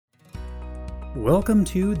Welcome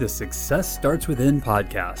to the Success Starts Within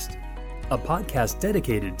podcast, a podcast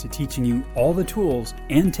dedicated to teaching you all the tools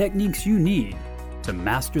and techniques you need to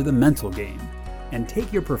master the mental game and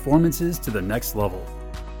take your performances to the next level.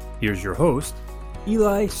 Here's your host,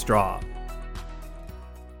 Eli Straw.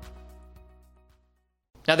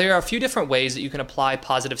 Now, there are a few different ways that you can apply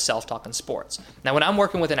positive self-talk in sports. Now, when I'm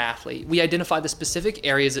working with an athlete, we identify the specific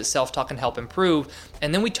areas that self-talk can help improve,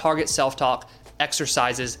 and then we target self-talk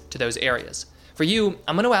exercises to those areas. For you,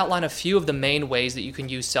 I'm going to outline a few of the main ways that you can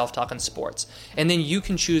use self-talk in sports, and then you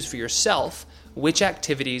can choose for yourself which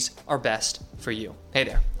activities are best for you. Hey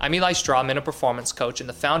there, I'm Eli Straw, mental performance coach and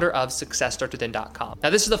the founder of SuccessStartsWithin.com. Now,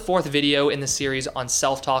 this is the fourth video in the series on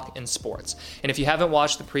self-talk in sports. And if you haven't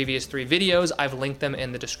watched the previous 3 videos, I've linked them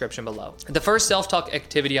in the description below. The first self-talk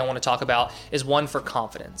activity I want to talk about is one for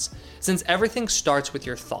confidence. Since everything starts with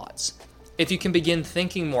your thoughts, if you can begin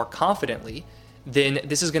thinking more confidently, then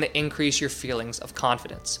this is going to increase your feelings of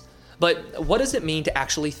confidence. But what does it mean to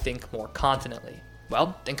actually think more confidently?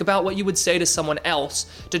 Well, think about what you would say to someone else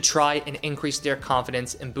to try and increase their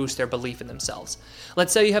confidence and boost their belief in themselves.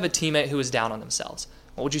 Let's say you have a teammate who is down on themselves.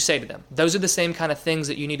 What would you say to them? Those are the same kind of things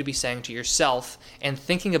that you need to be saying to yourself and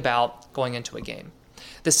thinking about going into a game.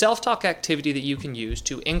 The self-talk activity that you can use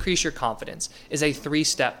to increase your confidence is a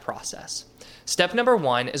 3-step process. Step number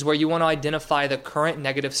 1 is where you want to identify the current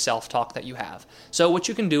negative self-talk that you have. So what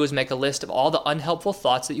you can do is make a list of all the unhelpful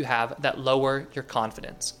thoughts that you have that lower your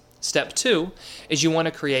confidence. Step 2 is you want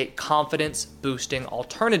to create confidence-boosting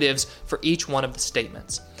alternatives for each one of the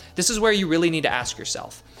statements. This is where you really need to ask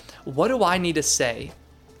yourself, what do I need to say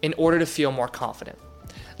in order to feel more confident?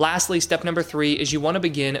 Lastly, step number 3 is you want to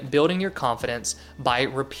begin building your confidence by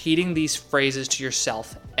repeating these phrases to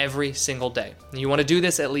yourself every single day. You want to do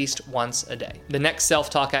this at least once a day. The next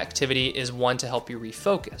self-talk activity is one to help you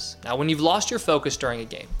refocus. Now, when you've lost your focus during a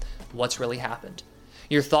game, what's really happened?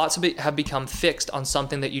 Your thoughts have become fixed on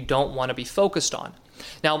something that you don't want to be focused on.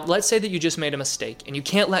 Now, let's say that you just made a mistake and you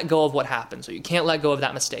can't let go of what happened, so you can't let go of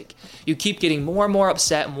that mistake. You keep getting more and more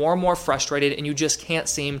upset, more and more frustrated, and you just can't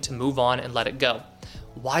seem to move on and let it go.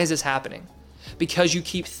 Why is this happening? Because you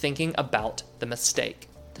keep thinking about the mistake.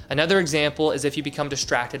 Another example is if you become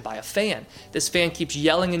distracted by a fan. This fan keeps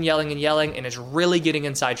yelling and yelling and yelling and is really getting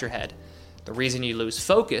inside your head. The reason you lose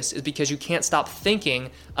focus is because you can't stop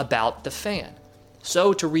thinking about the fan.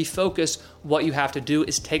 So to refocus, what you have to do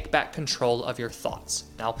is take back control of your thoughts.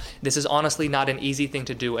 Now, this is honestly not an easy thing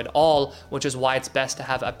to do at all, which is why it's best to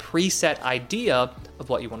have a preset idea of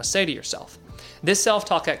what you want to say to yourself. This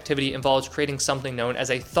self-talk activity involves creating something known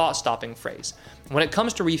as a thought-stopping phrase. When it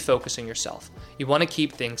comes to refocusing yourself, you want to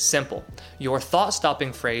keep things simple. Your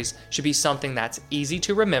thought-stopping phrase should be something that's easy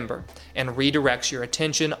to remember and redirects your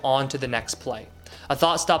attention onto the next play. A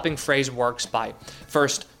thought-stopping phrase works by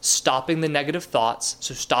first stopping the negative thoughts,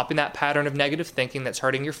 so stopping that pattern of negative thinking that's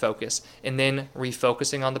hurting your focus, and then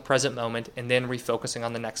refocusing on the present moment, and then refocusing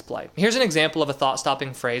on the next play. Here's an example of a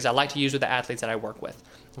thought-stopping phrase I like to use with the athletes that I work with.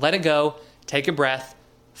 Let it go, take a breath,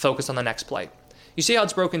 focus on the next play. You see how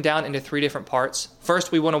it's broken down into 3 different parts?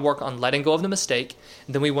 First, we want to work on letting go of the mistake.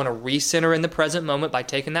 Then we want to recenter in the present moment by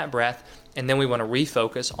taking that breath. And then we want to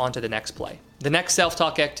refocus onto the next play. The next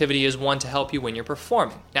self-talk activity is one to help you when you're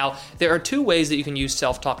performing. Now, there are 2 ways that you can use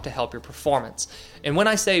self-talk to help your performance. And when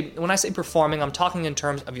I say performing, I'm talking in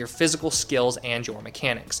terms of your physical skills and your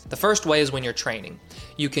mechanics. The first way is when you're training.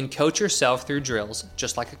 You can coach yourself through drills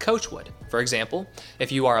just like a coach would. For example,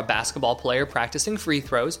 if you are a basketball player practicing free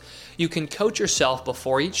throws, you can coach yourself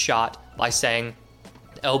before each shot by saying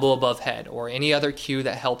elbow above head or any other cue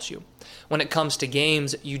that helps you. When it comes to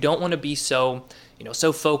games, you don't want to be so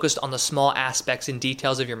focused on the small aspects and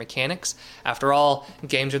details of your mechanics. After all,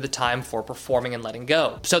 games are the time for performing and letting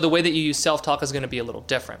go. So the way that you use self-talk is going to be a little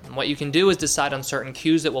different. And what you can do is decide on certain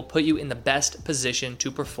cues that will put you in the best position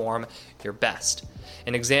to perform your best.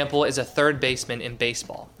 An example is a third baseman in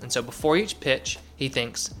baseball. And so before each pitch, he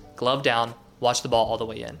thinks, glove down, watch the ball all the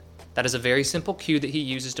way in. That is a very simple cue that he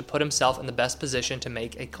uses to put himself in the best position to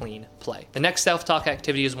make a clean play. The next self-talk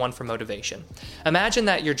activity is one for motivation. Imagine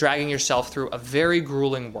that you're dragging yourself through a very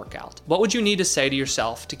grueling workout. What would you need to say to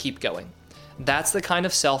yourself to keep going? That's the kind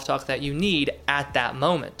of self-talk that you need at that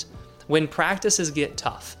moment. When practices get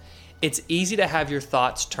tough, it's easy to have your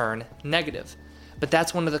thoughts turn negative. But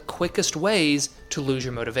that's one of the quickest ways to lose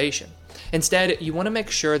your motivation. Instead, you want to make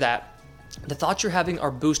sure that the thoughts you're having are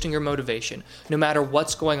boosting your motivation, no matter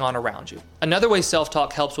what's going on around you. Another way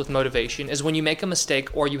self-talk helps with motivation is when you make a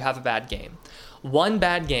mistake or you have a bad game. One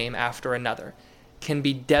bad game after another can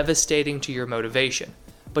be devastating to your motivation.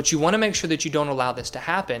 But you want to make sure that you don't allow this to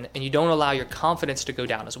happen and you don't allow your confidence to go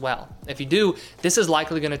down as well. If you do, this is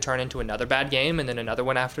likely going to turn into another bad game and then another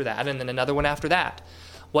one after that and then another one after that.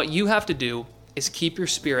 What you have to do is keep your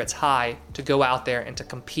spirits high to go out there and to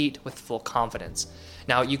compete with full confidence.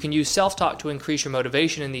 Now, you can use self-talk to increase your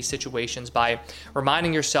motivation in these situations by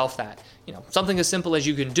reminding yourself that, something as simple as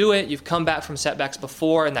you can do it, you've come back from setbacks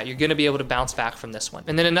before, and that you're going to be able to bounce back from this one.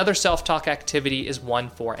 And then another self-talk activity is one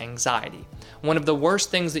for anxiety. One of the worst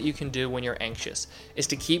things that you can do when you're anxious is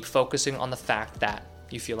to keep focusing on the fact that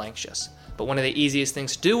you feel anxious. But one of the easiest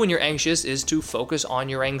things to do when you're anxious is to focus on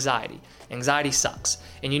your anxiety. Anxiety sucks.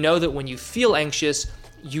 And you know that when you feel anxious,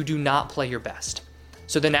 you do not play your best.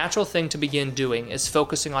 So the natural thing to begin doing is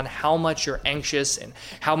focusing on how much you're anxious and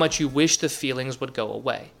how much you wish the feelings would go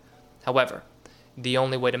away. However, the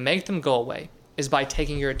only way to make them go away is by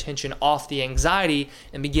taking your attention off the anxiety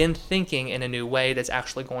and begin thinking in a new way that's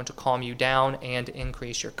actually going to calm you down and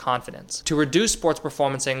increase your confidence. To reduce sports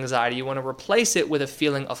performance anxiety, you want to replace it with a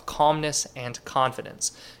feeling of calmness and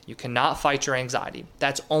confidence. You cannot fight your anxiety.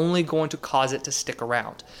 That's only going to cause it to stick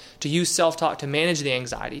around. To use self-talk to manage the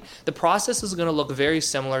anxiety, the process is going to look very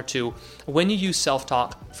similar to when you use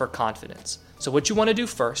self-talk for confidence. So what you want to do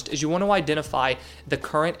first is you want to identify the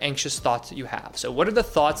current anxious thoughts that you have. So what are the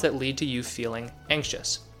thoughts that lead to you feeling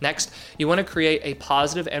anxious? Next, you want to create a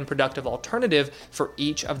positive and productive alternative for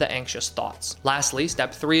each of the anxious thoughts. Lastly,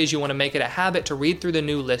 step 3 is you want to make it a habit to read through the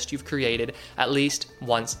new list you've created at least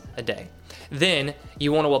once a day. Then,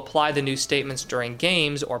 you want to apply the new statements during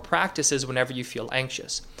games or practices whenever you feel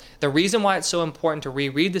anxious. The reason why it's so important to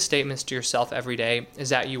reread the statements to yourself every day is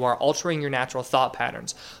that you are altering your natural thought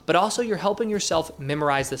patterns, but also you're helping yourself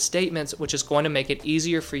memorize the statements, which is going to make it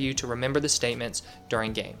easier for you to remember the statements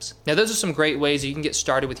during games. Now, those are some great ways that you can get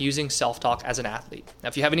started with using self-talk as an athlete. Now,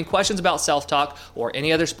 if you have any questions about self-talk or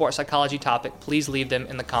any other sports psychology topic, please leave them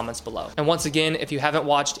in the comments below. And once again, if you haven't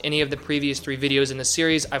watched any of the previous 3 videos in this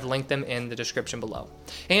series, I've linked them in the description below.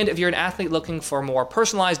 And if you're an athlete looking for a more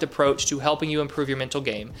personalized approach to helping you improve your mental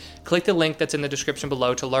game, click the link that's in the description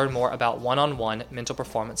below to learn more about one-on-one mental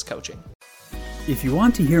performance coaching. If you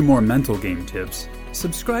want to hear more mental game tips,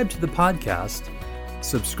 subscribe to the podcast,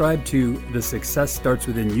 subscribe to the Success Starts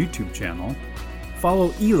Within YouTube channel,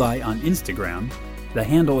 follow Eli on Instagram, the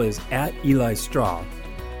handle is @EliStraw,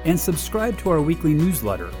 and subscribe to our weekly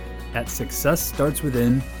newsletter at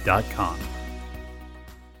successstartswithin.com.